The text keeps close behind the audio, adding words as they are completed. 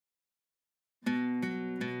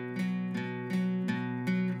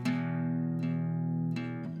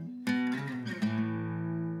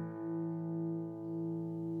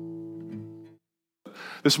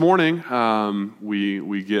This morning,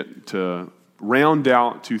 we get to round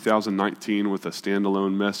out 2019 with a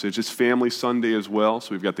standalone message. It's Family Sunday as well,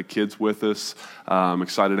 so we've got the kids with us. I'm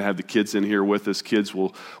excited to have the kids in here with us. Kids,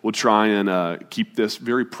 we'll try and keep this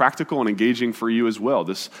very practical and engaging for you as well.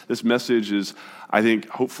 This message is, I think,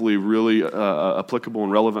 hopefully really applicable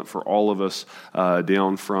and relevant for all of us,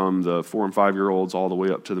 down from the 4 and 5-year-olds all the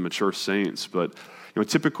way up to the mature saints. But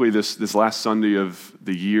typically this last Sunday of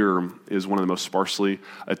the year is one of the most sparsely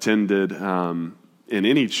attended in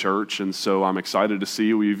any church, and so I'm excited to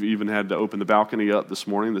see. We've even had to open the balcony up this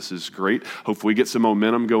morning. This is great. Hopefully we get some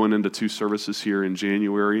momentum going into 2 services here in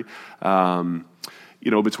January.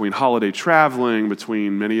 Between holiday traveling,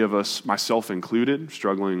 between many of us, myself included,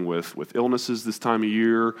 struggling with illnesses this time of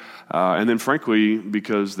year, and then frankly,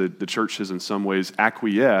 because the church has in some ways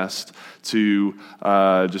acquiesced to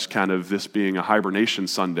just kind of this being a hibernation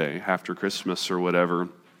Sunday after Christmas or whatever.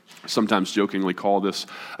 Sometimes jokingly call this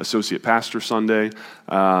Associate Pastor Sunday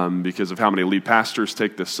because of how many lead pastors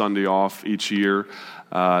take this Sunday off each year.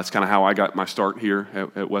 It's kind of how I got my start here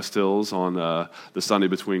at West Hills on the Sunday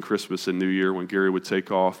between Christmas and New Year when Gary would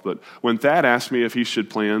take off. But when Thad asked me if he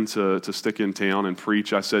should plan to stick in town and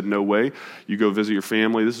preach, I said, no way. You go visit your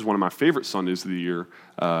family. This is one of my favorite Sundays of the year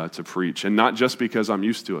to preach, and not just because I'm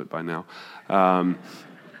used to it by now.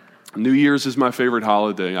 New Year's is my favorite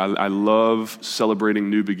holiday. I love celebrating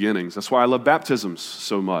new beginnings. That's why I love baptisms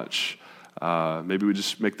so much. Maybe we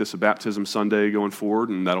just make this a baptism Sunday going forward,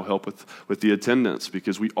 and that'll help with the attendance,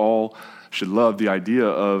 because we all should love the idea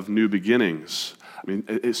of new beginnings. I mean,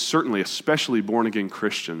 it's certainly, especially born-again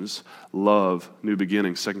Christians, love new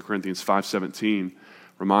beginnings. 2 Corinthians 5:17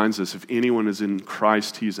 reminds us, if anyone is in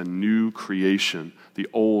Christ, he is a new creation. The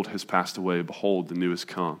old has passed away. Behold, the new has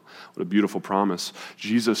come. What a beautiful promise.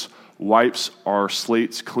 Jesus wipes our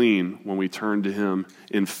slates clean when we turn to him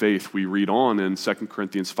in faith. We read on in 2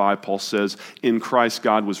 Corinthians 5, Paul says, in Christ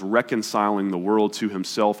God was reconciling the world to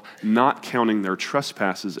himself, not counting their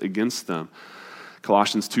trespasses against them.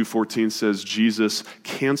 Colossians 2:14 says, Jesus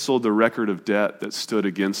canceled the record of debt that stood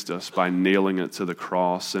against us by nailing it to the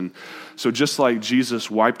cross. And so just like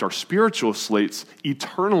Jesus wiped our spiritual slates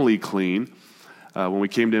eternally clean when we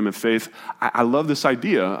came to him in faith, I love this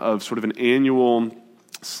idea of sort of an annual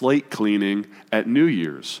slate cleaning at New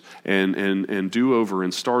Year's and do over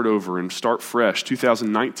and start fresh.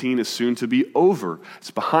 2019 is soon to be over.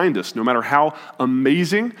 It's behind us. No matter how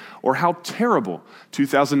amazing or how terrible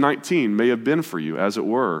 2019 may have been for you, as it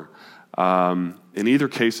were. In either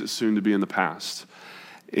case, it's soon to be in the past.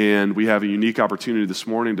 And we have a unique opportunity this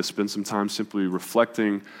morning to spend some time simply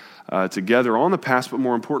reflecting together on the past, but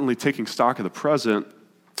more importantly, taking stock of the present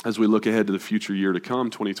as we look ahead to the future year to come,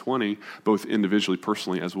 2020, both individually,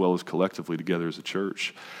 personally, as well as collectively together as a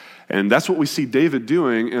church. And that's what we see David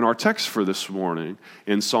doing in our text for this morning.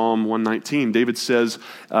 In Psalm 119, David says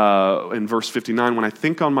in verse 59, when I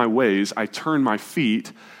think on my ways, I turn my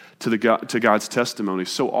feet to God's testimony.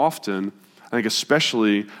 So often, I think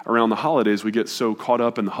especially around the holidays, we get so caught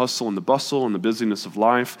up in the hustle and the bustle and the busyness of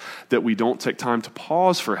life that we don't take time to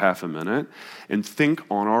pause for half a minute and think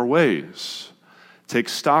on our ways. Take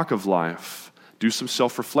stock of life, do some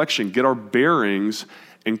self-reflection, get our bearings,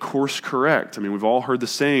 and course correct. I mean, we've all heard the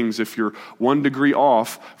sayings, if you're 1 degree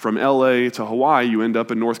off from LA to Hawaii, you end up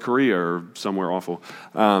in North Korea or somewhere awful.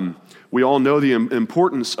 We all know the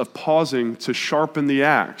importance of pausing to sharpen the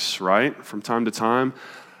axe, right? From time to time,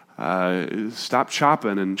 stop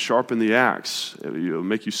chopping and sharpen the axe. It'll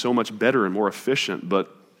make you so much better and more efficient,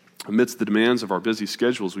 but amidst the demands of our busy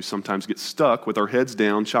schedules, we sometimes get stuck with our heads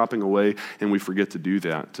down, chopping away, and we forget to do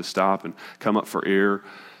that, to stop and come up for air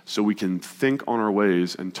so we can think on our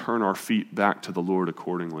ways and turn our feet back to the Lord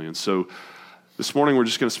accordingly. And so this morning, we're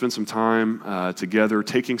just going to spend some time together,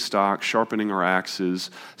 taking stock, sharpening our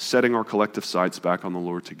axes, setting our collective sights back on the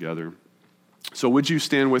Lord together. So would you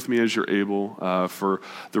stand with me as you're able for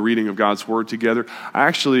the reading of God's Word together?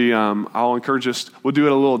 I'll encourage us, we'll do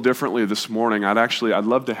it a little differently this morning. I'd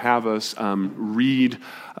love to have us read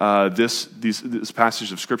this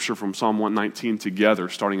passage of Scripture from Psalm 119 together,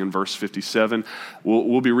 starting in verse 57.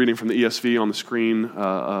 We'll be reading from the ESV on the screen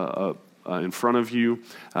in front of you.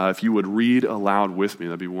 If you would read aloud with me,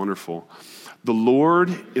 that'd be wonderful. The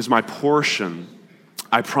Lord is my portion.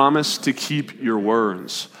 I promise to keep your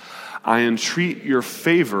words. I entreat your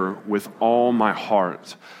favor with all my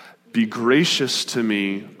heart. Be gracious to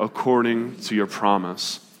me according to your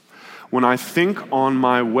promise. When I think on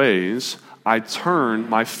my ways, I turn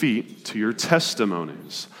my feet to your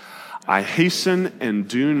testimonies. I hasten and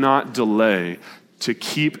do not delay to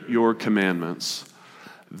keep your commandments.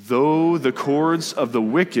 Though the cords of the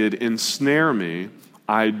wicked ensnare me,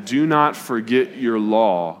 I do not forget your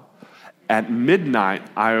law. At midnight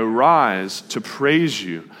I arise to praise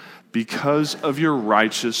you because of your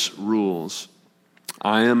righteous rules.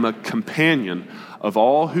 I am a companion of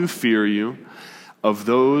all who fear you, of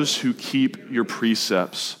those who keep your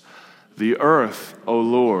precepts. The earth, O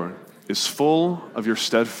Lord, is full of your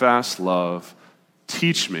steadfast love.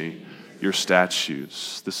 Teach me your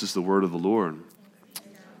statutes. This is the word of the Lord.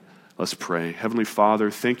 Let's pray. Heavenly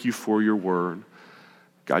Father, thank you for your word.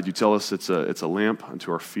 God, you tell us it's a lamp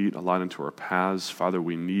unto our feet, a light unto our paths. Father,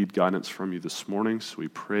 we need guidance from you this morning, so we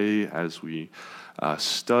pray as we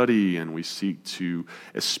study and we seek to,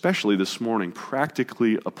 especially this morning,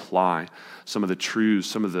 practically apply some of the truths,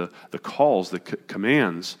 some of the calls, the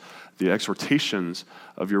commands, the exhortations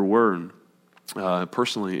of your word.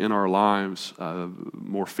 Personally in our lives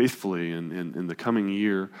more faithfully in the coming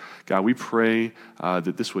year. God, we pray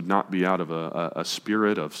that this would not be out of a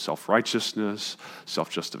spirit of self-righteousness,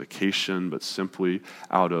 self-justification, but simply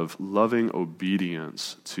out of loving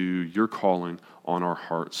obedience to your calling on our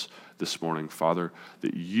hearts this morning. Father,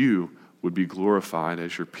 that you would be glorified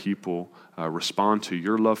as your people respond to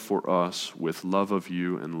your love for us with love of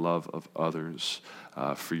you and love of others.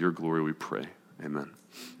 For your glory we pray. Amen.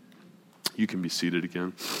 You can be seated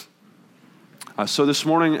again. So this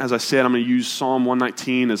morning, as I said, I'm going to use Psalm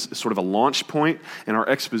 119 as sort of a launch point, and our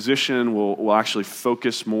exposition will actually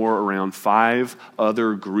focus more around 5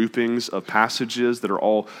 other groupings of passages that are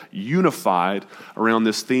all unified around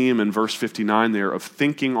this theme in verse 59 there of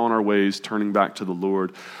thinking on our ways, turning back to the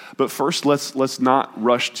Lord. But first, let's not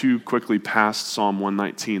rush too quickly past Psalm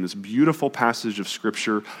 119, this beautiful passage of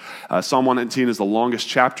Scripture. Psalm 119 is the longest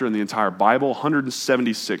chapter in the entire Bible,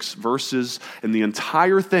 176 verses, and the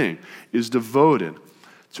entire thing is devoted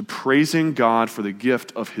to praising God for the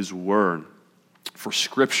gift of his word, for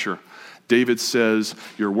Scripture. David says,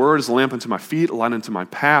 your word is a lamp unto my feet, a light unto my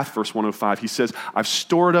path. Verse 105, he says, I've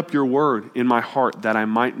stored up your word in my heart that I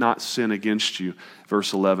might not sin against you.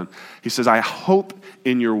 Verse 11, he says, I hope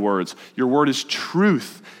in your words. Your word is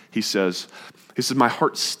truth, he says. He says, my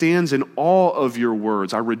heart stands in awe of your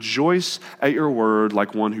words. I rejoice at your word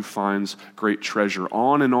like one who finds great treasure.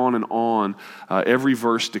 On and on and on, every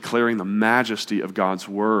verse declaring the majesty of God's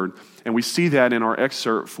word. And we see that in our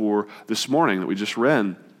excerpt for this morning that we just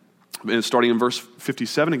read. And starting in verse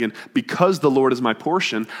 57 again, because the Lord is my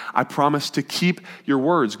portion, I promise to keep your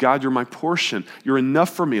words. God, you're my portion. You're enough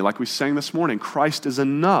for me. Like we sang this morning, Christ is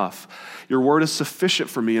enough. Your word is sufficient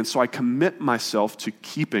for me, and so I commit myself to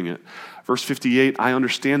keeping it. Verse 58, I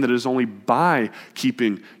understand that it is only by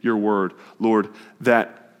keeping your word, Lord,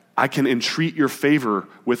 that I can entreat your favor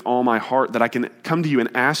with all my heart, that I can come to you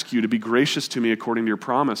and ask you to be gracious to me according to your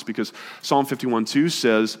promise, because Psalm 51:2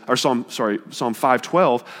 says, or Psalm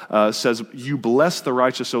 5:12 says, you bless the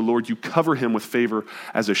righteous, O Lord, you cover him with favor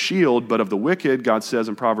as a shield, but of the wicked, God says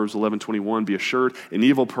in Proverbs 11:21, be assured, an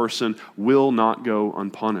evil person will not go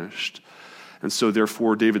unpunished. And so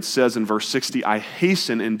therefore, David says in verse 60, I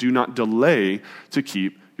hasten and do not delay to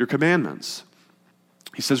keep your commandments.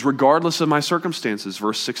 He says, regardless of my circumstances,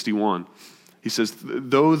 verse 61, he says,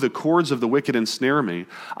 though the cords of the wicked ensnare me,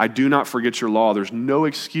 I do not forget your law. There's no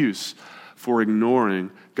excuse for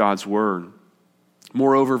ignoring God's word.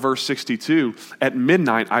 Moreover, verse 62, at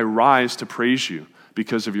midnight I rise to praise you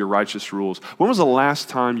because of your righteous rules. When was the last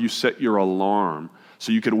time you set your alarm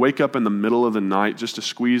so you could wake up in the middle of the night just to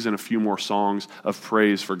squeeze in a few more songs of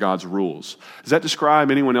praise for God's rules? Does that describe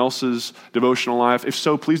anyone else's devotional life? If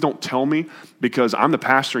so, please don't tell me, because I'm the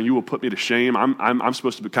pastor and you will put me to shame. I'm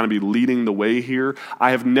supposed to kind of be leading the way here. I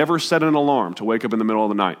have never set an alarm to wake up in the middle of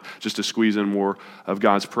the night just to squeeze in more of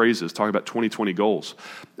God's praises. Talk about 2020 goals.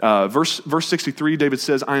 Verse 63, David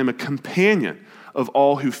says, I am a companion of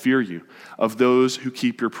all who fear you, of those who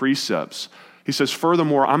keep your precepts. He says,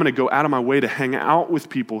 furthermore, I'm going to go out of my way to hang out with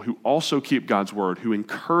people who also keep God's word, who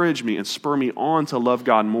encourage me and spur me on to love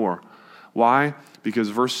God more. Why? Because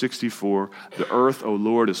verse 64, the earth, O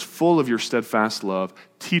Lord, is full of your steadfast love.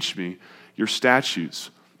 Teach me your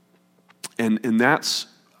statutes. And that's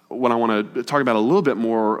what I want to talk about a little bit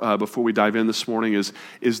more before we dive in this morning is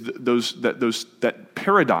that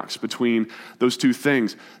paradox between those two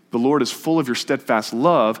things. The Lord is full of your steadfast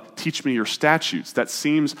love. Teach me your statutes. That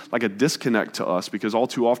seems like a disconnect to us because all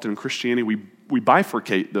too often in Christianity we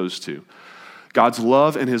bifurcate those two. God's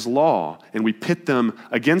love and his law, and we pit them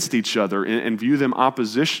against each other and view them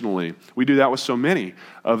oppositionally. We do that with so many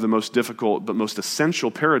of the most difficult but most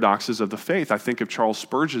essential paradoxes of the faith. I think of Charles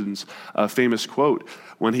Spurgeon's famous quote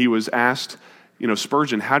when he was asked,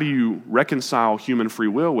 Spurgeon, how do you reconcile human free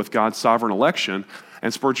will with God's sovereign election?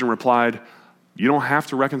 And Spurgeon replied, you don't have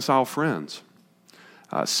to reconcile friends.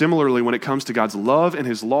 Similarly, when it comes to God's love and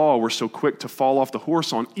his law, we're so quick to fall off the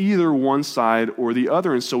horse on either one side or the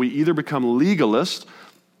other. And so we either become legalists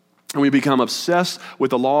and we become obsessed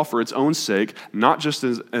with the law for its own sake, not just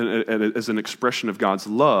as an expression of God's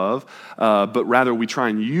love, but rather we try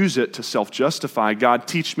and use it to self-justify. God,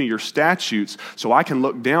 teach me your statutes so I can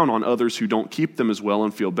look down on others who don't keep them as well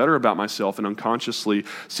and feel better about myself and unconsciously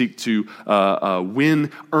seek to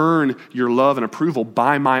earn your love and approval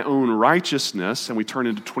by my own righteousness, and we turn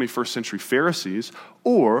into 21st century Pharisees.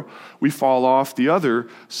 Or we fall off the other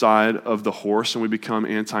side of the horse and we become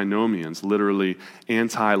antinomians, literally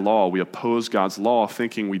anti-law. We oppose God's law,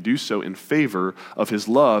 thinking we do so in favor of his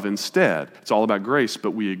love instead. It's all about grace,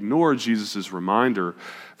 but we ignore Jesus' reminder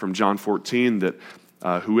from John 14 that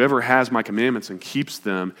whoever has my commandments and keeps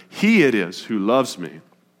them, he it is who loves me.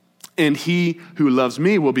 And he who loves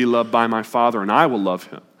me will be loved by my Father, and I will love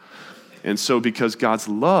him. And so because God's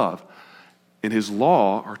love and his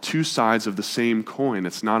law are two sides of the same coin.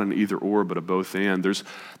 It's not an either or, but a both and.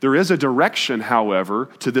 There is a direction, however,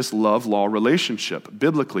 to this love-law relationship.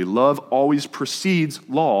 Biblically, love always precedes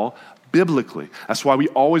law biblically. That's why we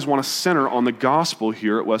always want to center on the gospel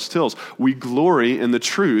here at West Hills. We glory in the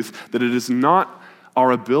truth that it is not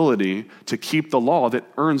our ability to keep the law that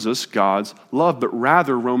earns us God's love, but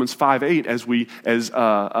rather Romans 5:8, as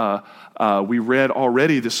we read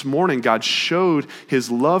already this morning, God showed his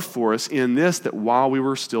love for us in this, that while we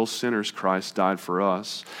were still sinners, Christ died for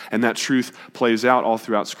us. And that truth plays out all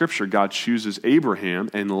throughout Scripture. God chooses Abraham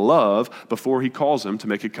in love before he calls him to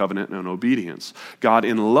make a covenant and obedience. God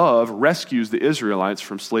in love rescues the Israelites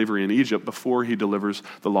from slavery in Egypt before he delivers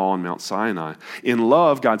the law on Mount Sinai. In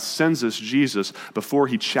love, God sends us Jesus before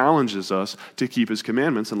he challenges us to keep his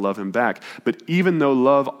commandments and love him back. But even though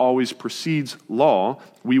love always precedes law,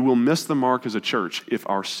 we will miss the mark as a church if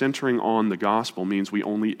our centering on the gospel means we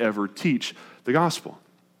only ever teach the gospel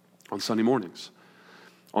on Sunday mornings.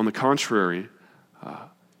 On the contrary,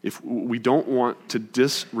 if we don't want to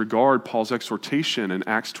disregard Paul's exhortation in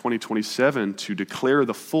Acts 20:27 to declare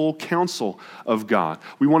the full counsel of God.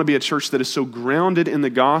 We want to be a church that is so grounded in the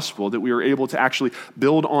gospel that we are able to actually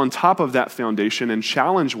build on top of that foundation and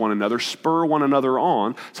challenge one another, spur one another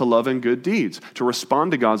on to love and good deeds, to respond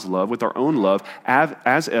to God's love with our own love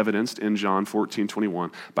as evidenced in John 14:21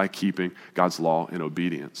 by keeping God's law in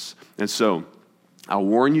obedience. And so, I'll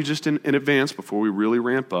warn you just in advance before we really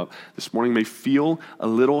ramp up. This morning may feel a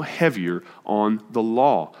little heavier on the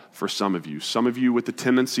law for some of you. Some of you with the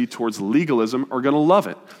tendency towards legalism are going to love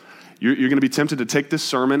it. You're going to be tempted to take this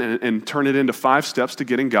sermon and turn it into 5 steps to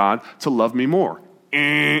getting God to love me more.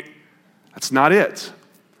 That's not it.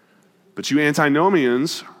 But you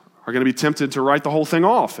antinomians are going to be tempted to write the whole thing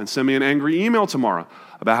off and send me an angry email tomorrow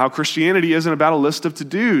about how Christianity isn't about a list of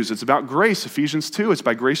to-dos. It's about grace, Ephesians 2. It's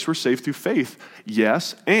by grace we're saved through faith.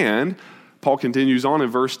 Yes, and Paul continues on in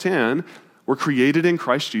verse 10, we're created in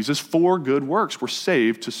Christ Jesus for good works. We're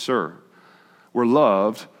saved to serve. We're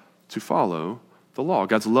loved to follow the law.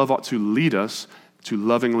 God's love ought to lead us to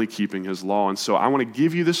lovingly keeping his law. And so I want to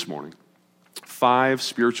give you this morning 5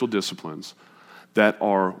 spiritual disciplines that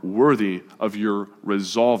are worthy of your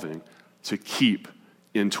resolving to keep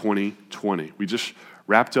in 2020. We just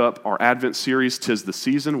wrapped up our Advent series, 'Tis the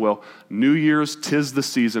Season. Well, New Year's, 'tis the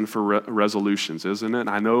season for resolutions, isn't it?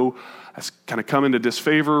 I know that's kind of come into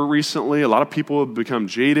disfavor recently. A lot of people have become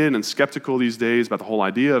jaded and skeptical these days about the whole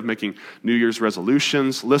idea of making New Year's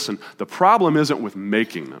resolutions. Listen, the problem isn't with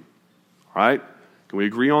making them, all right? Can we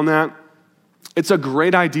agree on that? It's a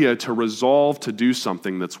great idea to resolve to do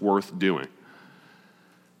something that's worth doing.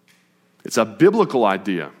 It's a biblical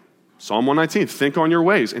idea. Psalm 119, think on your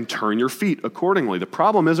ways and turn your feet accordingly. The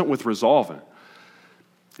problem isn't with resolving.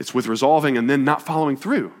 It's with resolving and then not following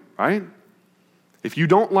through, right? If you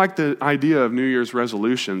don't like the idea of New Year's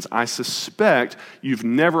resolutions, I suspect you've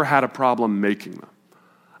never had a problem making them.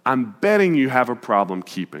 I'm betting you have a problem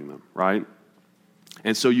keeping them, right?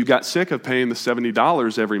 And so you got sick of paying the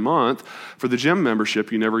 $70 every month for the gym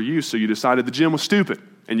membership you never used, so you decided the gym was stupid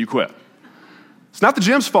and you quit. It's not the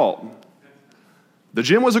gym's fault. The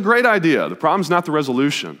gym was a great idea. The problem's not the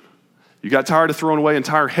resolution. You got tired of throwing away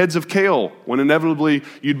entire heads of kale when inevitably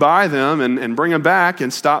you'd buy them and bring them back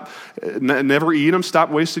and never eat them, stop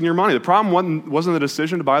wasting your money. The problem wasn't the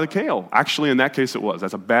decision to buy the kale. Actually, in that case, it was.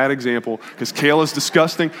 That's a bad example because kale is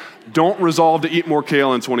disgusting. Don't resolve to eat more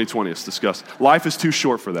kale in 2020. It's disgusting. Life is too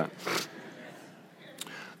short for that.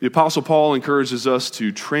 The Apostle Paul encourages us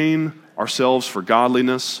to train ourselves for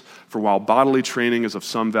godliness, for while bodily training is of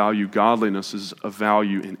some value, godliness is of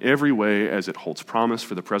value in every way as it holds promise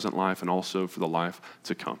for the present life and also for the life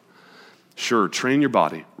to come. Sure, train your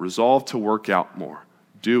body. Resolve to work out more.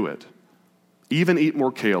 Do it. Even eat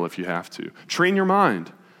more kale if you have to. Train your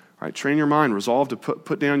mind. Right, train your mind. Resolve to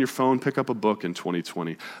put down your phone, pick up a book in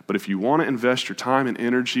 2020. But if you want to invest your time and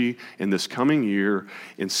energy in this coming year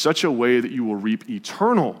in such a way that you will reap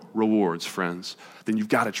eternal rewards, friends, then you've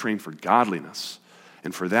got to train for godliness.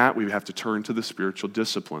 And for that, we have to turn to the spiritual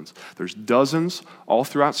disciplines. There's dozens all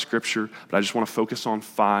throughout Scripture, but I just want to focus on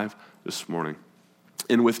 5 this morning.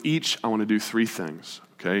 And with each, I want to do 3 things,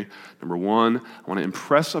 okay? Number 1, I want to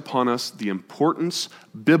impress upon us the importance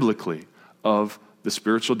biblically of the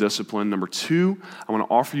spiritual discipline. Number 2, I want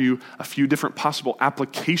to offer you a few different possible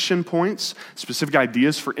application points, specific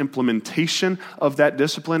ideas for implementation of that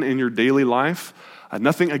discipline in your daily life.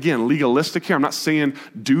 Nothing, again, legalistic here. I'm not saying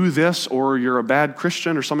do this or you're a bad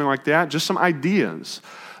Christian or something like that. Just some ideas.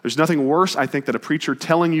 There's nothing worse, I think, than a preacher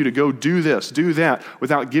telling you to go do this, do that,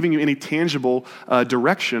 without giving you any tangible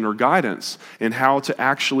direction or guidance in how to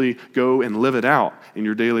actually go and live it out in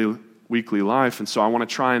your daily weekly life. And so I want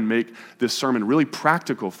to try and make this sermon really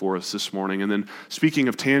practical for us this morning. And then speaking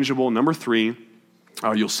of tangible, number 3,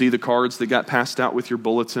 you'll see the cards that got passed out with your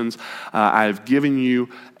bulletins. I've given you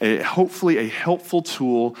hopefully a helpful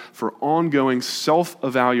tool for ongoing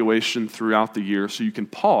self-evaluation throughout the year so you can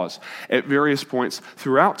pause at various points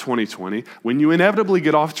throughout 2020 when you inevitably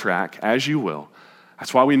get off track, as you will.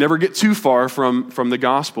 That's why we never get too far from the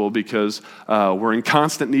gospel, because we're in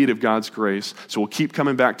constant need of God's grace. So we'll keep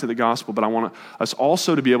coming back to the gospel, but I want us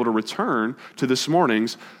also to be able to return to this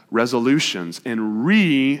morning's resolutions and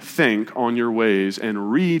rethink on your ways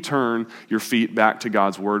and return your feet back to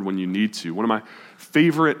God's word when you need to. One of my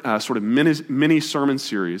favorite sort of mini sermon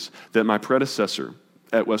series that my predecessor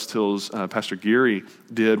at West Hills, Pastor Gary,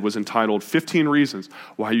 did was entitled 15 Reasons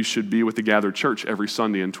Why You Should Be with the Gathered Church Every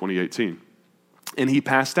Sunday in 2018. And he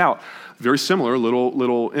passed out very similar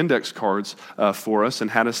little index cards for us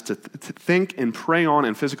and had us to think and pray on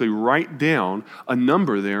and physically write down a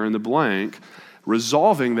number there in the blank,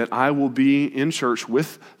 resolving that I will be in church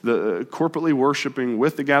with the corporately worshiping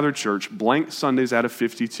with the gathered church, blank Sundays out of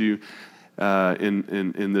 52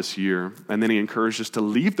 in this year. And then he encouraged us to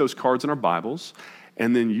leave those cards in our Bibles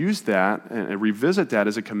and then use that and revisit that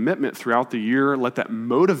as a commitment throughout the year. Let that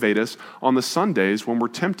motivate us on the Sundays when we're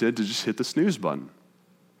tempted to just hit the snooze button,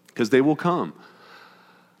 because they will come.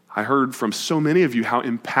 I heard from so many of you how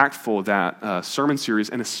impactful that sermon series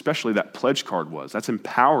and especially that pledge card was. That's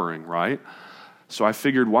empowering, right? So I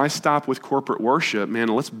figured, why stop with corporate worship? Man,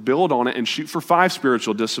 let's build on it and shoot for 5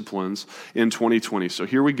 spiritual disciplines in 2020. So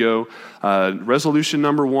here we go. Resolution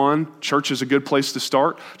number 1, church is a good place to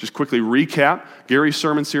start. Just quickly recap Gary's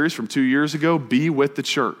sermon series from 2 years ago, be with the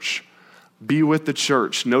church. Be with the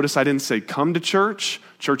church. Notice I didn't say come to church.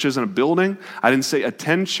 Church isn't a building. I didn't say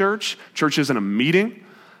attend church. Church isn't a meeting.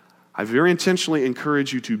 I very intentionally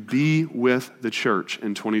encourage you to be with the church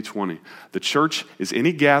in 2020. The church is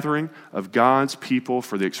any gathering of God's people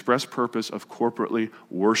for the express purpose of corporately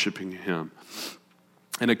worshiping Him.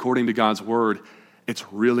 And according to God's word, it's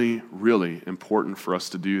really, really important for us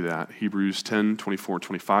to do that. Hebrews 10, 24 and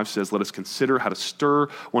 25 says, let us consider how to stir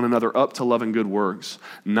one another up to love and good works,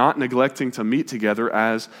 not neglecting to meet together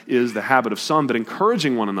as is the habit of some, but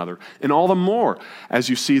encouraging one another, and all the more as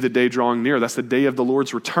you see the day drawing near. That's the day of the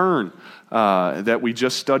Lord's return that we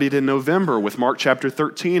just studied in November with Mark chapter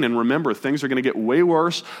 13. And remember, things are going to get way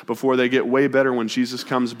worse before they get way better when Jesus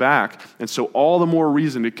comes back. And so all the more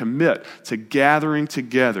reason to commit to gathering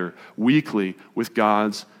together weekly with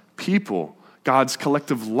God's people, God's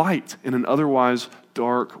collective light in an otherwise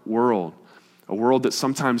dark world. A world that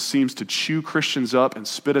sometimes seems to chew Christians up and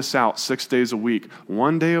spit us out 6 days a week.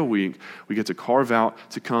 1 day a week, we get to carve out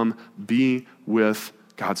to come be with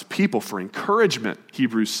God's people for encouragement,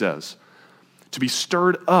 Hebrews says. To be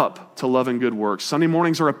stirred up to love and good works. Sunday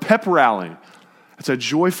mornings are a pep rally. It's a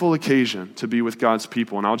joyful occasion to be with God's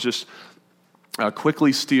people. And I'll just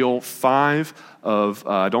quickly steal 5 of,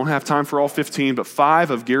 I don't have time for all 15, but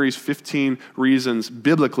 5 of Gary's 15 reasons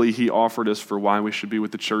biblically he offered us for why we should be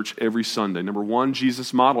with the church every Sunday. Number 1,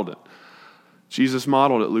 Jesus modeled it. Jesus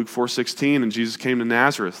modeled it, Luke 4:16, and Jesus came to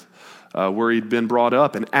Nazareth, where he'd been brought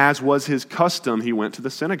up. And as was his custom, he went to the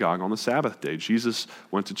synagogue on the Sabbath day. Jesus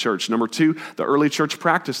went to church. Number 2, the early church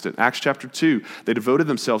practiced it. Acts chapter 2, they devoted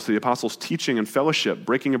themselves to the apostles' teaching and fellowship,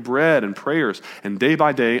 breaking of bread and prayers, and day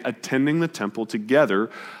by day attending the temple together.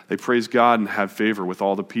 They praise God and have favor with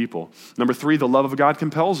all the people. Number 3, the love of God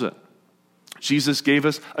compels it. Jesus gave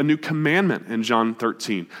us a new commandment in John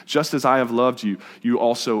 13. Just as I have loved you, you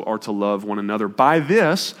also are to love one another. By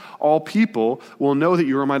this, all people will know that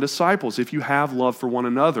you are my disciples if you have love for one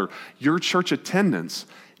another. Your church attendance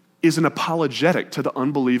is an apologetic to the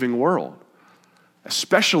unbelieving world.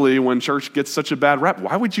 especially when church gets such a bad rap.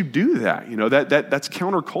 Why would you do that? You know, that's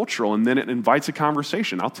countercultural, and then it invites a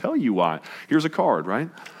conversation. I'll tell you why. Here's a card, right?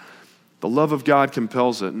 The love of God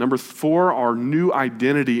compels it. Number 4, our new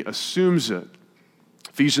identity assumes it.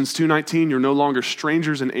 Ephesians 2:19, you're no longer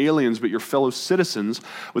strangers and aliens, but you're fellow citizens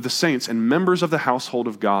with the saints and members of the household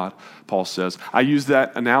of God, Paul says. I used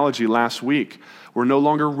that analogy last week. We're no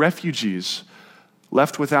longer refugees,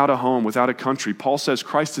 left without a home, without a country. Paul says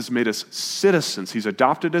Christ has made us citizens. He's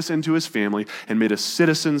adopted us into his family and made us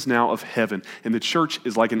citizens now of heaven. And the church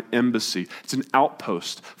is like an embassy. It's an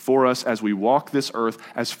outpost for us as we walk this earth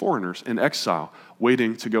as foreigners in exile,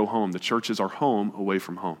 waiting to go home. The church is our home away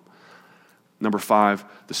from home. Number 5,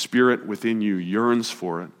 the Spirit within you yearns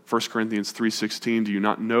for it. 1 Corinthians 3:16, do you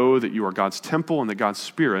not know that you are God's temple and that God's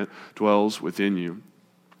Spirit dwells within you?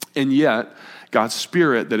 And yet, God's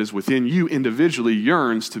Spirit that is within you individually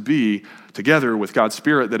yearns to be together with God's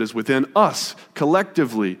Spirit that is within us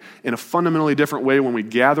collectively in a fundamentally different way when we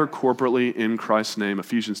gather corporately in Christ's name.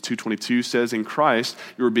 Ephesians 2:22 says, in Christ,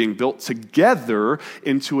 you are being built together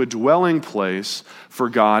into a dwelling place for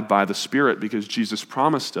God by the Spirit, because Jesus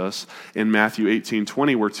promised us in Matthew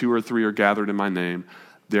 18:20, where 2 or 3 are gathered in my name,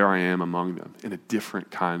 there I am among them, in a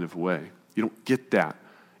different kind of way. You don't get that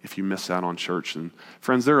if you miss out on church. And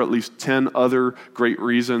friends, there are at least 10 other great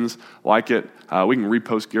reasons like it. We can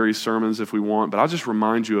repost Gary's sermons if we want, but I'll just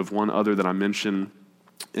remind you of one other that I mentioned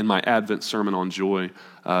in my Advent sermon on joy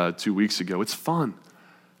 2 weeks ago. It's fun.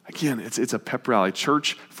 Again, it's a pep rally.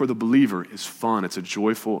 Church for the believer is fun. It's a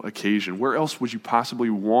joyful occasion. Where else would you possibly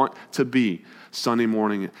want to be Sunday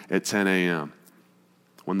morning at 10 a.m.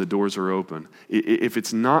 when the doors are open? If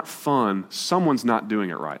it's not fun, someone's not doing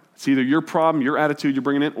it right. It's either your problem, your attitude you're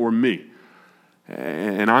bringing in, or me.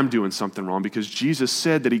 And I'm doing something wrong, because Jesus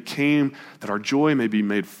said that he came that our joy may be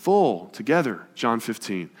made full together, John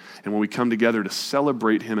 15. And when we come together to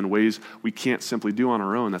celebrate him in ways we can't simply do on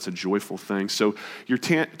our own, that's a joyful thing. So your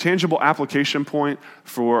tangible application point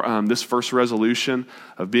for this first resolution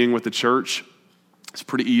of being with the church, it's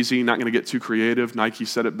pretty easy, not going to get too creative. Nike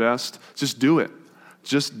said it best. Just do it.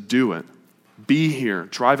 Just do it. Be here.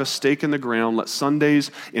 Drive a stake in the ground. Let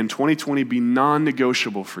Sundays in 2020 be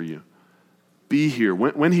non-negotiable for you. Be here.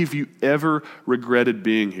 When have you ever regretted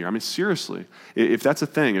being here? I mean, seriously, if that's a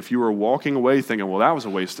thing, if you were walking away thinking, well, that was a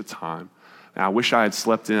waste of time, I wish I had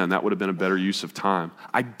slept in, that would have been a better use of time.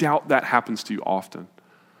 I doubt that happens to you often.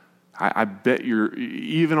 I bet you're,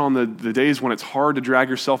 even on the days when it's hard to drag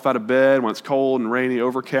yourself out of bed, when it's cold and rainy,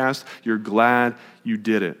 overcast, you're glad you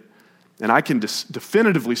did it. And I can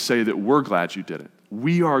definitively say that we're glad you did it.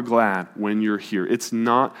 We are glad when you're here. It's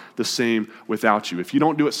not the same without you. If you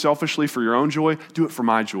don't do it selfishly for your own joy, do it for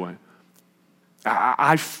my joy.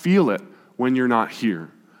 I feel it when you're not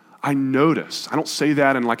here. I notice. I don't say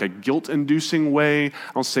that in like a guilt-inducing way.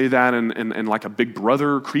 I don't say that in like a big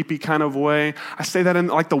brother creepy kind of way. I say that in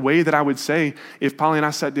like the way that I would say if Polly and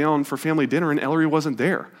I sat down for family dinner and Ellery wasn't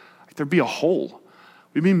there. Like there'd be a hole.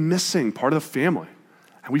 We'd be missing part of the family.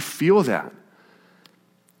 And we feel that.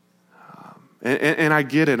 And I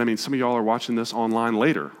get it. I mean, some of y'all are watching this online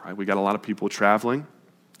later, right? We got a lot of people traveling,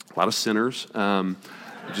 a lot of sinners.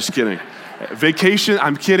 Just kidding. Vacation,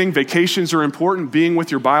 I'm kidding. Vacations are important. Being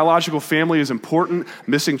with your biological family is important.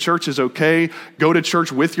 Missing church is okay. Go to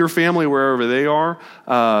church with your family wherever they are.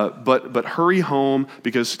 But hurry home,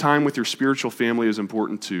 because time with your spiritual family is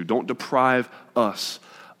important too. Don't deprive us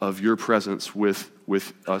of your presence with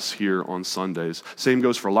us here on Sundays. Same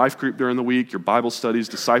goes for life group during the week, your Bible studies,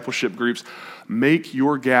 discipleship groups. Make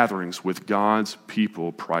your gatherings with God's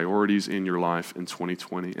people priorities in your life in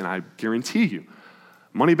 2020. And I guarantee you,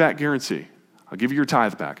 money back guarantee. I'll give you your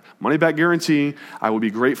tithe back. Money back guarantee. I will be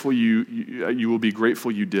grateful you will be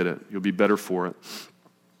grateful you did it. You'll be better for it.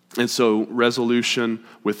 And so resolution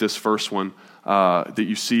with this first one that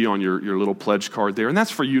you see on your little pledge card there, and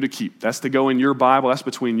that's for you to keep. That's to go in your Bible. That's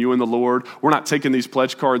between you and the Lord. We're not taking these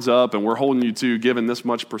pledge cards up and we're holding you to giving this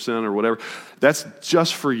much percent or whatever. That's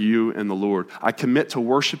just for you and the Lord. I commit to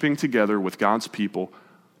worshiping together with God's people,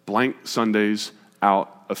 blank Sundays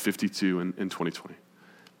out of 52 in 2020.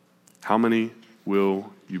 How many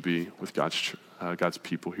will you be with God's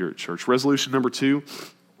people here at church? Resolution number 2,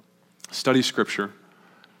 study Scripture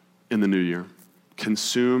in the new year.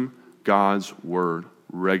 Consume God's word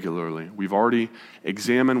regularly. We've already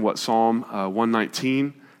examined what Psalm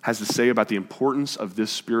 119 has to say about the importance of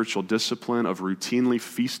this spiritual discipline of routinely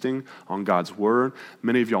feasting on God's word.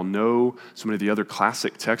 Many of y'all know so many of the other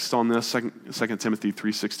classic texts on this. 2 Timothy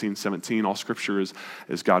 3:16, 17. All Scripture is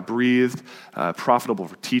God-breathed, profitable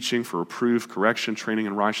for teaching, for reproof, correction, training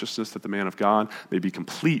in righteousness, that the man of God may be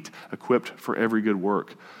complete, equipped for every good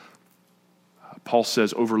work. Paul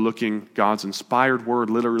says overlooking God's inspired word,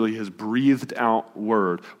 literally his breathed out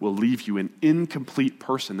word, will leave you an incomplete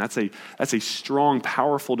person. That's a strong,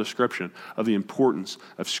 powerful description of the importance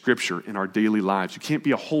of Scripture in our daily lives. You can't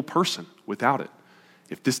be a whole person without it.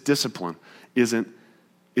 If this discipline isn't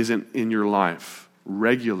in your life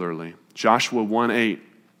regularly. Joshua 1:8,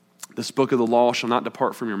 this book of the law shall not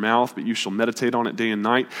depart from your mouth, but you shall meditate on it day and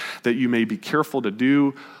night, that you may be careful to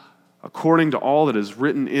do according to all that is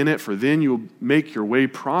written in it, for then you will make your way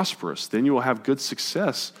prosperous. Then you will have good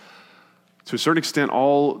success. To a certain extent,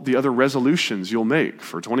 all the other resolutions you'll make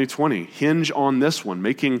for 2020 hinge on this one,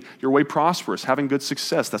 making your way prosperous, having good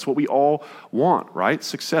success. That's what we all want, right?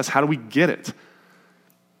 Success. How do we get it?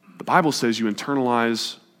 The Bible says you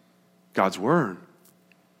internalize God's word.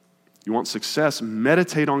 You want success?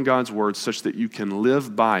 Meditate on God's word such that you can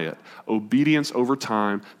live by it. Obedience over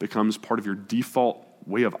time becomes part of your default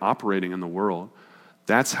way of operating in the world.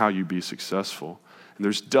 That's how you be successful. And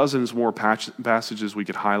there's dozens more passages we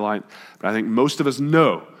could highlight, but I think most of us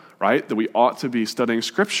know, right, that we ought to be studying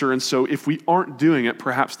Scripture. And so if we aren't doing it,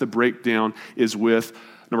 perhaps the breakdown is with,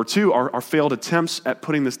 number two, our failed attempts at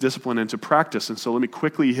putting this discipline into practice. And so let me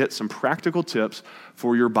quickly hit some practical tips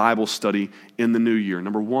for your Bible study in the new year.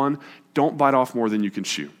 Number one, don't bite off more than you can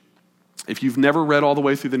chew. If you've never read all the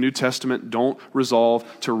way through the New Testament, don't resolve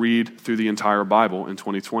to read through the entire Bible in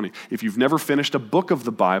 2020. If you've never finished a book of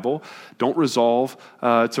the Bible, don't resolve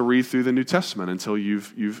to read through the New Testament until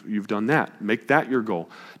you've done that. Make that your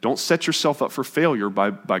goal. Don't set yourself up for failure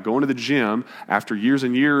by going to the gym after years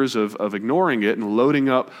and years of ignoring it and loading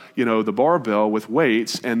up, the barbell with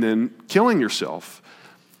weights and then killing yourself.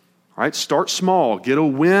 All right, start small, get a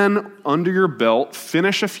win under your belt,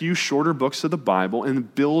 finish a few shorter books of the Bible,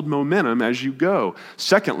 and build momentum as you go.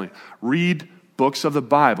 Secondly, read books of the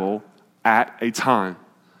Bible at a time.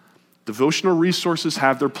 Devotional resources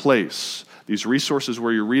have their place. These resources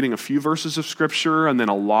where you're reading a few verses of Scripture and then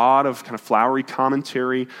a lot of kind of flowery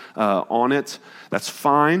commentary on it, that's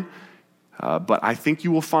fine. But I think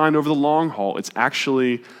you will find over the long haul, it's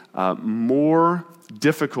actually more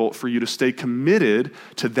difficult for you to stay committed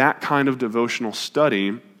to that kind of devotional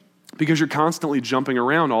study because you're constantly jumping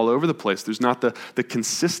around all over the place. There's not the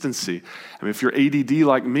consistency. I mean, if you're ADD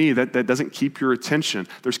like me, that doesn't keep your attention.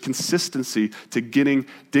 There's consistency to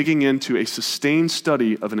digging into a sustained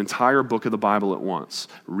study of an entire book of the Bible at once,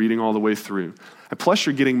 reading all the way through. And plus,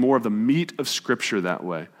 you're getting more of the meat of Scripture that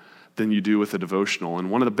way than you do with a devotional. And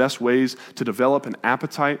one of the best ways to develop an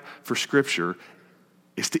appetite for Scripture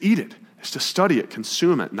is to eat it, is to study it,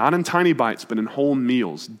 consume it, not in tiny bites, but in whole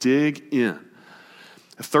meals. Dig in.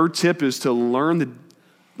 A third tip is to learn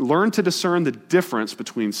to discern the difference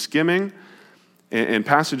between skimming and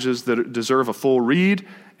passages that deserve a full read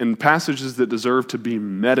and passages that deserve to be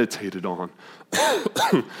meditated on.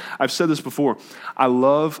 I've said this before. I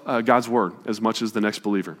love God's Word as much as the next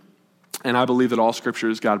believer. And I believe that all Scripture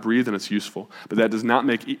is God-breathed and it's useful. But that does not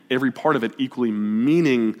make every part of it equally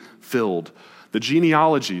meaning-filled. The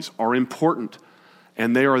genealogies are important,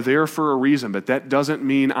 and they are there for a reason, but that doesn't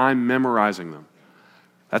mean I'm memorizing them.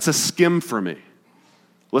 That's a skim for me.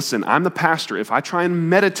 Listen, I'm the pastor. If I try and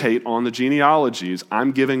meditate on the genealogies,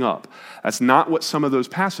 I'm giving up. That's not what some of those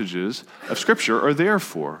passages of Scripture are there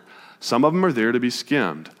for. Some of them are there to be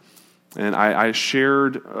skimmed. And I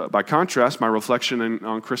shared, by contrast, my reflection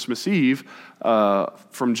on Christmas Eve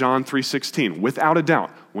from John 3:16. Without a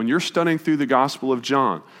doubt, when you're studying through the Gospel of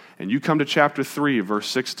John and you come to chapter 3, verse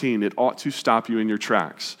 16, it ought to stop you in your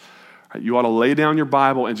tracks. You ought to lay down your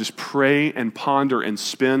Bible and just pray and ponder and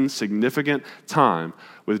spend significant time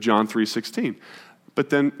with John 3:16. But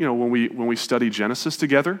then, when we study Genesis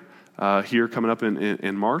together here coming up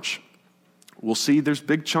in March, we'll see there's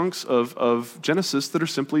big chunks of Genesis that are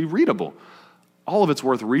simply readable. All of it's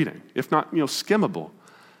worth reading, if not, skimmable.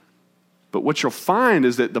 But what you'll find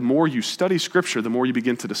is that the more you study Scripture, the more you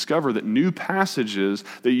begin to discover that new passages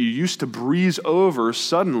that you used to breeze over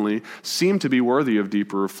suddenly seem to be worthy of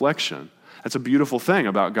deeper reflection. That's a beautiful thing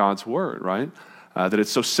about God's Word, right? That it's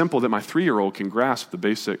so simple that my 3-year-old can grasp the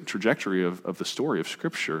basic trajectory of the story of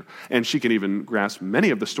Scripture. And she can even grasp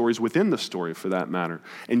many of the stories within the story, for that matter.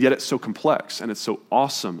 And yet it's so complex, and it's so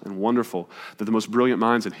awesome and wonderful that the most brilliant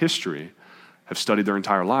minds in history have studied their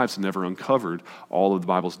entire lives and never uncovered all of the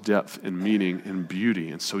Bible's depth and meaning and beauty.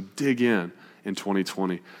 And so dig in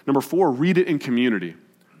 2020. Number 4, read it in community.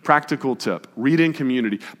 Practical tip, read in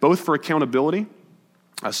community, both for accountability.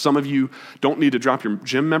 Some of you don't need to drop your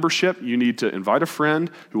gym membership. You need to invite a friend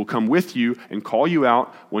who will come with you and call you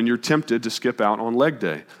out when you're tempted to skip out on leg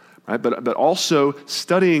day. right? But also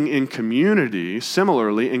studying in community,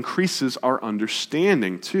 similarly, increases our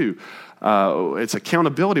understanding too. It's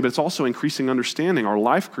accountability, but it's also increasing understanding. Our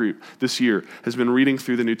life group this year has been reading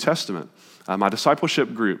through the New Testament. My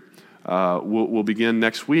discipleship group will begin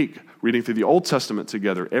next week reading through the Old Testament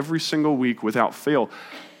together every single week without fail.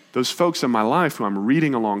 Those folks in my life who I'm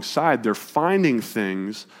reading alongside, they're finding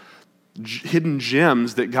things, hidden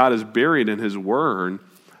gems that God has buried in His Word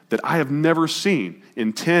that I have never seen.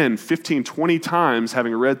 In 10, 15, 20 times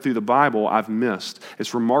having read through the Bible, I've missed.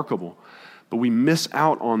 It's remarkable. But we miss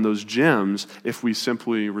out on those gems if we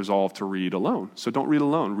simply resolve to read alone. So don't read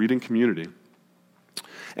alone. Read in community.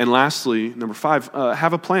 And lastly, number 5,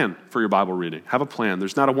 have a plan for your Bible reading. Have a plan.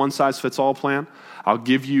 There's not a one-size-fits-all plan. I'll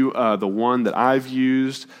give you the one that I've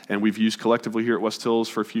used, and we've used collectively here at West Hills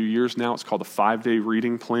for a few years now. It's called the 5-day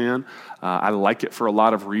reading plan. I like it for a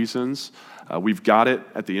lot of reasons. We've got it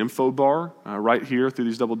at the info bar right here through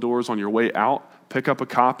these double doors on your way out. Pick up a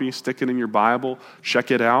copy, stick it in your Bible, check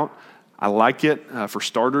it out. I like it. For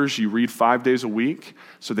starters, you read 5 days a week,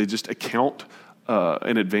 so they just account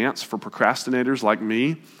in advance for procrastinators like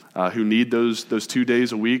me who need those 2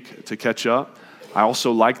 days a week to catch up. I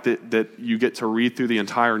also like that you get to read through the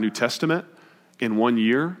entire New Testament in 1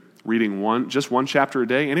 year, reading just one chapter a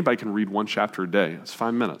day. Anybody can read one chapter a day. It's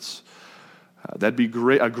 5 minutes. That'd be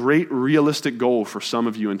a great realistic goal for some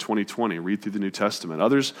of you in 2020. Read through the New Testament.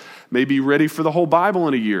 Others may be ready for the whole Bible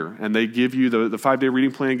in a year, and they give you the 5-day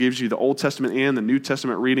reading plan gives you the Old Testament and the New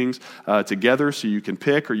Testament readings together, so you can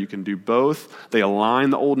pick or you can do both. They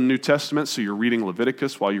align the Old and New Testament, so you're reading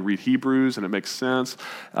Leviticus while you read Hebrews, and it makes sense.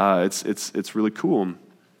 It's really cool.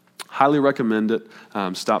 Highly recommend it.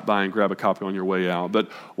 Stop by and grab a copy on your way out.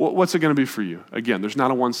 But what's it going to be for you? Again, there's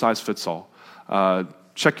not a one-size-fits-all.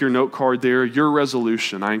 Check your note card there, your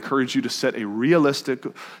resolution. I encourage you to set a realistic,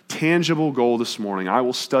 tangible goal this morning. I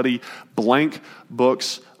will study blank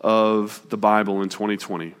books of the Bible in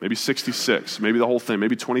 2020, maybe 66, maybe the whole thing,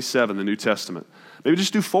 maybe 27, the New Testament. Maybe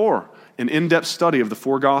just do 4, an in-depth study of the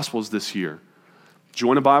 4 Gospels this year.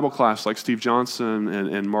 Join a Bible class like Steve Johnson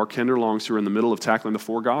and Mark Hinderlongs, who are in the middle of tackling the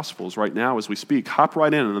 4 Gospels right now as we speak. Hop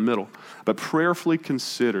right in the middle. But prayerfully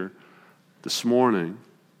consider this morning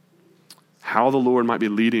how the Lord might be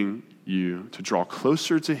leading you to draw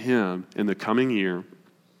closer to Him in the coming year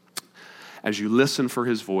as you listen for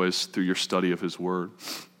His voice through your study of His Word.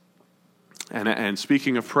 And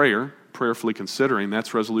speaking of prayer, prayerfully considering,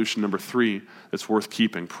 that's resolution number 3 that's worth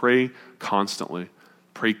keeping. Pray constantly.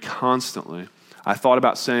 Pray constantly. I thought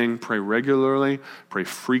about saying pray regularly, pray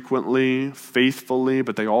frequently, faithfully,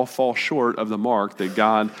 but they all fall short of the mark that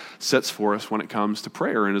God sets for us when it comes to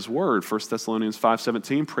prayer in His Word. 1 Thessalonians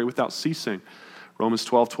 5:17, pray without ceasing. Romans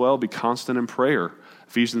 12:12, be constant in prayer.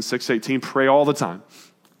 Ephesians 6:18, pray all the time.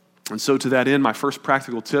 And so to that end, my first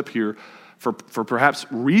practical tip here for perhaps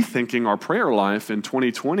rethinking our prayer life in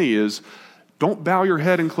 2020 is don't bow your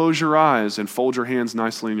head and close your eyes and fold your hands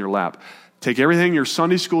nicely in your lap. Take everything your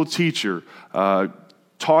Sunday school teacher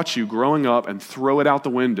taught you growing up and throw it out the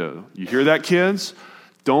window. You hear that, kids?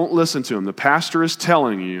 Don't listen to him. The pastor is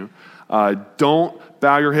telling you, don't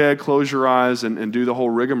bow your head, close your eyes, and do the whole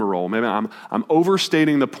rigmarole. Maybe I'm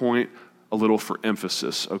overstating the point a little for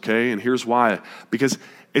emphasis, okay? And here's why. Because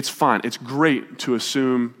it's fine. It's great to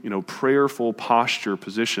assume, prayerful posture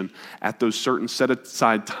position at those certain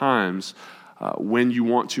set-aside times when you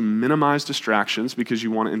want to minimize distractions because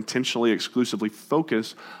you want to intentionally, exclusively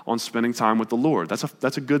focus on spending time with the Lord.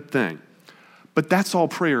 That's a good thing. But that's all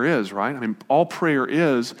prayer is, right? I mean, all prayer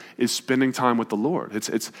is spending time with the Lord.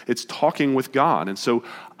 It's talking with God. And so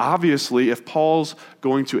obviously, if Paul's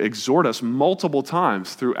going to exhort us multiple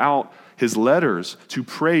times throughout his letters to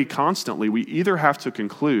pray constantly, we either have to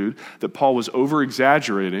conclude that Paul was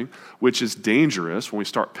over-exaggerating, which is dangerous when we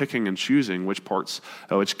start picking and choosing which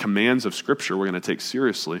commands of Scripture we're going to take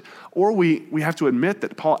seriously, or we have to admit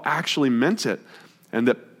that Paul actually meant it, and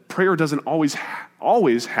that prayer doesn't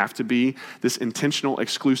always have to be this intentional,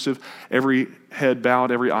 exclusive, every head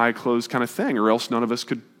bowed, every eye closed kind of thing, or else none of us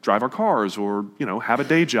could drive our cars or have a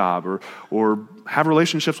day job or have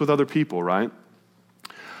relationships with other people, right?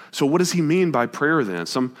 So what does he mean by prayer then?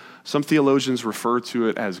 Some theologians refer to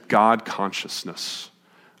it as God consciousness.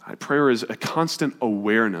 Prayer is a constant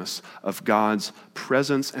awareness of God's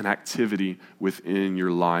presence and activity within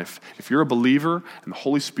your life. If you're a believer and the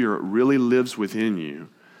Holy Spirit really lives within you,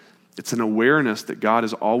 it's an awareness that God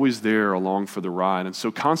is always there along for the ride. And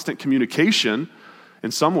so constant communication,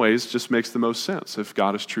 in some ways, just makes the most sense if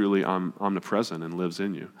God is truly omnipresent and lives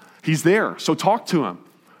in you. He's there, so talk to Him,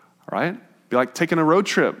 all right? Be like taking a road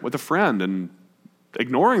trip with a friend and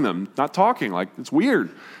ignoring them, not talking. Like, it's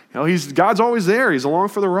weird. God's always there. He's along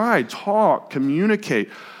for the ride. Talk, communicate,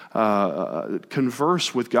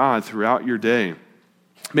 converse with God throughout your day.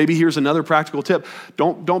 Maybe here's another practical tip.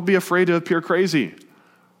 Don't be afraid to appear crazy.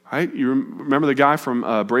 Right? You remember the guy from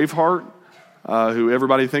Braveheart, who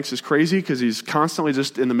everybody thinks is crazy because he's constantly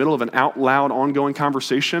just in the middle of an out loud, ongoing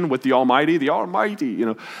conversation with the Almighty. The Almighty,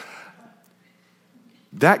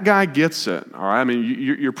 That guy gets it. All right. I mean,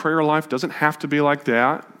 your prayer life doesn't have to be like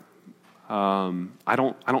that. I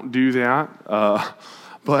don't do that.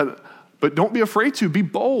 But don't be afraid to. Be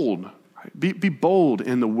bold. Right? Be bold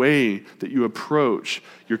in the way that you approach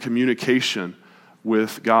your communication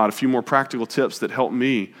with God. A few more practical tips that help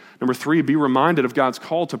me. Number 3, be reminded of God's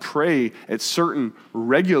call to pray at certain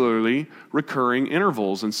regularly recurring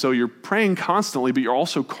intervals. And so you're praying constantly, but you're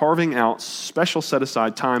also carving out special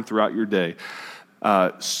set-aside time throughout your day.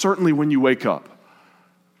 Certainly when you wake up,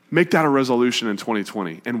 make that a resolution in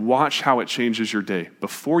 2020 and watch how it changes your day.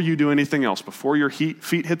 Before you do anything else, before your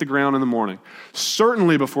feet hit the ground in the morning,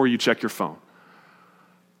 certainly before you check your phone.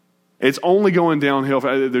 It's only going downhill.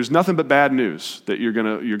 There's nothing but bad news that you're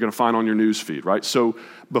gonna find on your news feed, right? So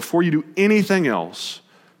before you do anything else,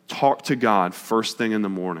 talk to God first thing in the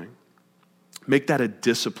morning. Make that a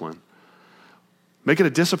discipline. Make it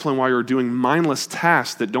a discipline while you're doing mindless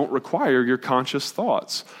tasks that don't require your conscious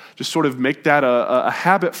thoughts. Just sort of make that a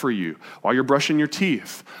habit for you while you're brushing your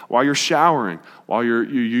teeth, while you're showering, while you're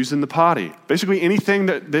using the potty. Basically anything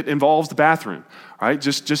that involves the bathroom, right?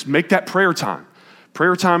 Just make that prayer time.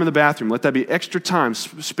 Prayer time in the bathroom. Let that be extra time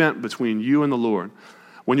spent between you and the Lord.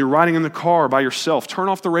 When you're riding in the car by yourself, turn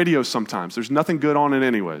off the radio sometimes. There's nothing good on it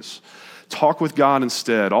anyways. Talk with God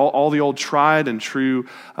instead. All the old tried and true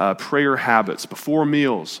prayer habits before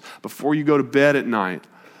meals, before you go to bed at night.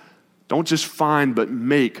 Don't just find, but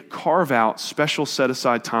carve out special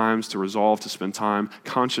set-aside times to resolve to spend time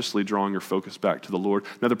consciously drawing your focus back to the Lord.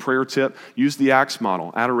 Another prayer tip, use the ACTS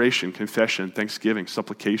model: adoration, confession, thanksgiving,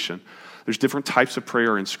 supplication. There's different types of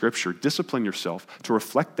prayer in Scripture. Discipline yourself to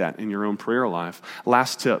reflect that in your own prayer life.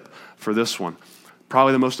 Last tip for this one,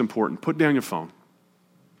 probably the most important, put down your phone.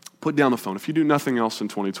 Put down the phone. If you do nothing else in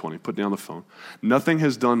 2020, put down the phone. Nothing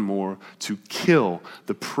has done more to kill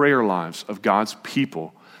the prayer lives of God's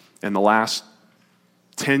people in the last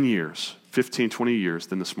 10 years, 15, 20 years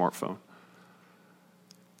than the smartphone.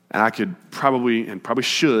 And I could probably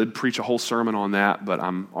should preach a whole sermon on that, but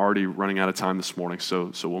I'm already running out of time this morning,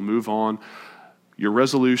 so we'll move on. Your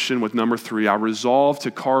resolution with number 3, I resolve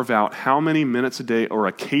to carve out how many minutes a day or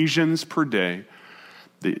occasions per day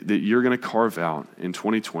that you're going to carve out in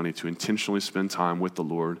 2020 to intentionally spend time with the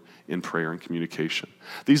Lord in prayer and communication.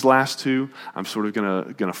 These last 2, I'm sort of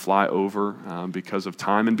going to fly over because of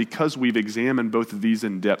time and because we've examined both of these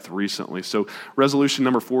in depth recently. So resolution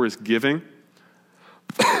number 4 is giving.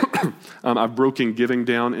 I've broken giving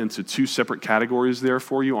down into 2 separate categories there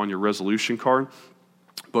for you on your resolution card,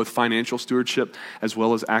 both financial stewardship as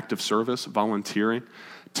well as active service, volunteering,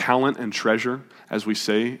 talent and treasure, as we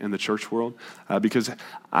say in the church world, because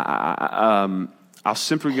I'm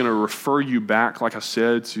simply going to refer you back, like I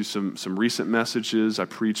said, to some recent messages I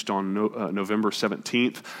preached on November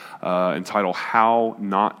 17th, entitled How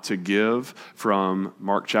Not to Give, from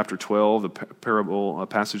Mark chapter 12, the parable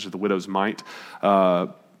passage of the widow's mite.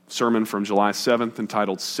 Sermon from July 7th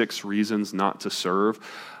entitled 6 Reasons Not to Serve.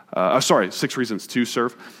 6 Reasons to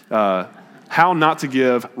Serve. How not to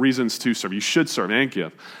give, reasons to serve. You should serve and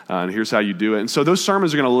give. And here's how you do it. And so those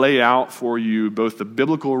sermons are going to lay out for you both the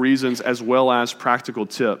biblical reasons as well as practical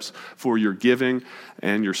tips for your giving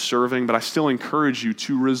and your serving. But I still encourage you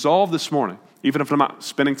to resolve this morning, even if I'm not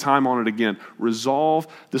spending time on it again, resolve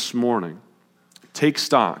this morning. Take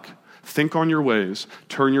stock. Think on your ways.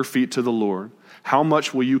 Turn your feet to the Lord. How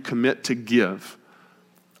much will you commit to give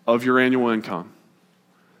of your annual income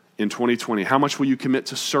in 2020? How much will you commit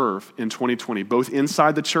to serve in 2020, both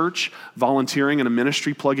inside the church, volunteering in a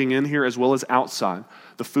ministry plugging in here, as well as outside,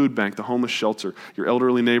 the food bank, the homeless shelter, your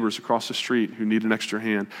elderly neighbors across the street who need an extra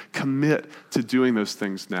hand? Commit to doing those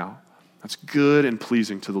things now. That's good and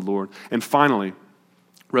pleasing to the Lord. And finally,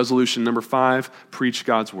 resolution number 5, preach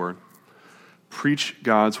God's word. Preach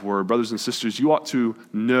God's word. Brothers and sisters, you ought to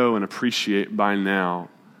know and appreciate by now,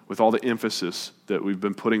 with all the emphasis that we've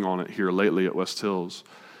been putting on it here lately at West Hills.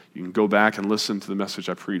 You can go back and listen to the message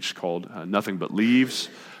I preached called Nothing But Leaves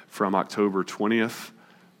from October 20th.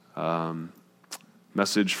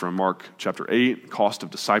 Message from Mark chapter 8, Cost of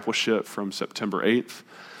Discipleship from September 8th.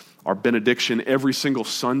 Our benediction every single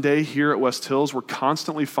Sunday here at West Hills, we're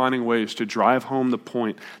constantly finding ways to drive home the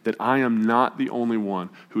point that I am not the only one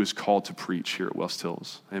who is called to preach here at West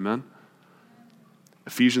Hills. Amen?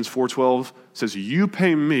 Ephesians 4:12 says, you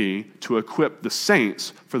pay me to equip the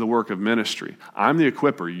saints for the work of ministry. I'm the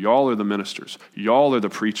equipper. Y'all are the ministers. Y'all are the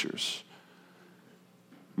preachers.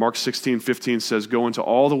 Mark 16:15 says, go into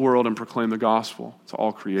all the world and proclaim the gospel to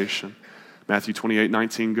all creation. Matthew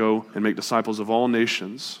 28:19, go and make disciples of all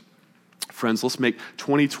nations. Friends, let's make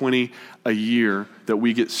 2020 a year that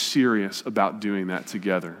we get serious about doing that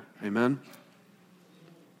together. Amen?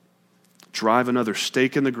 Drive another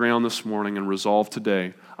stake in the ground this morning and resolve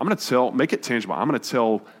today. I'm going to make it tangible. I'm going to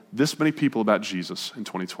tell this many people about Jesus in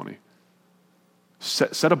 2020.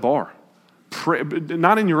 Set a bar. Pray,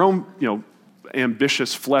 not in your own,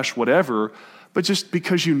 ambitious flesh, whatever, but just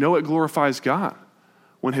because you know it glorifies God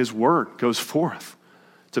when his word goes forth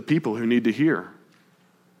to people who need to hear.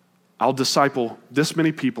 I'll disciple this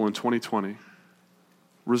many people in 2020.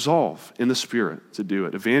 Resolve in the Spirit to do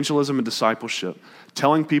it. Evangelism and discipleship,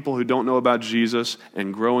 telling people who don't know about Jesus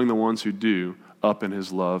and growing the ones who do up in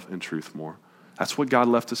his love and truth more. That's what God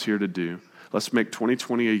left us here to do. Let's make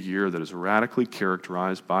 2020 a year that is radically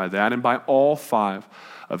characterized by that and by all 5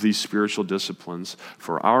 of these spiritual disciplines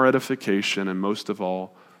for our edification and most of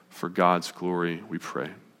all for God's glory, we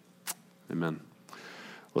pray. Amen.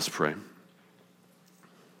 Let's pray.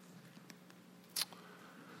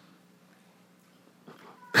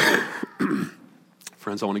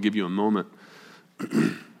 Friends, I want to give you a moment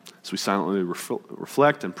as we silently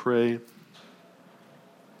reflect and pray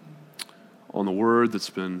on the word that's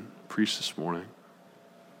been preached this morning.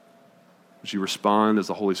 Would you respond as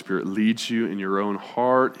the Holy Spirit leads you in your own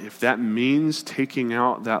heart? If that means taking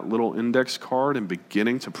out that little index card and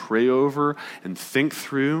beginning to pray over and think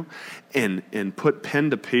through and put pen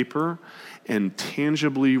to paper and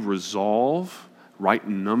tangibly resolve, write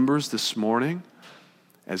numbers this morning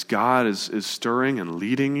as God is stirring and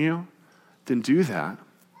leading you, then do that.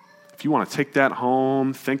 If you want to take that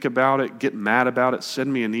home, think about it, get mad about it,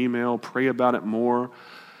 send me an email, pray about it more,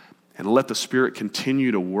 and let the Spirit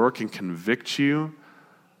continue to work and convict you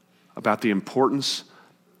about the importance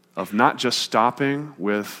of not just stopping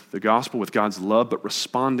with the gospel, with God's love, but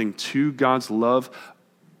responding to God's love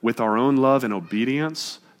with our own love and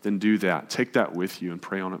obedience, then do that. Take that with you and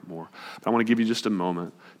pray on it more. But I want to give you just a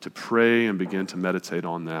moment to pray and begin to meditate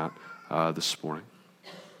on that this morning.